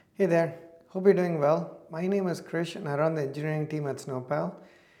Hey there, hope you're doing well. My name is Krish and I run the engineering team at Snowpal.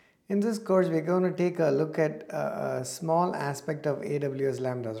 In this course, we're going to take a look at a small aspect of AWS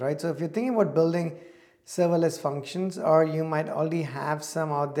Lambdas, right? So if you're thinking about building serverless functions, or you might already have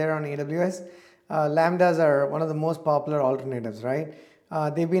some out there on AWS, Lambdas are one of the most popular alternatives, right?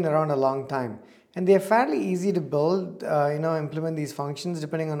 They've been around a long time. And they're fairly easy to build, implement these functions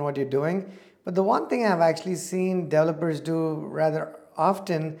depending on what you're doing. But the one thing I've actually seen developers do rather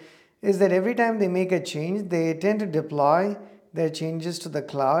often is that every time they make a change, they tend to deploy their changes to the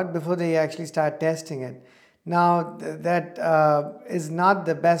cloud before they actually start testing it. Now, that is not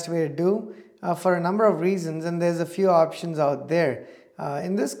the best way to do for a number of reasons, and there's a few options out there.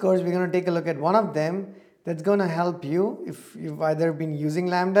 In this course, we're going to take a look at one of them that's going to help you if you've either been using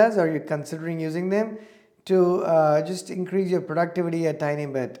Lambdas or you're considering using them to just increase your productivity a tiny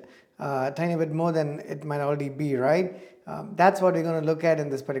bit more than it might already be, right? That's what we're going to look at in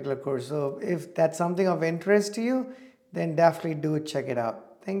this particular course. So if that's something of interest to you, then definitely do check it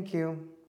out. Thank you.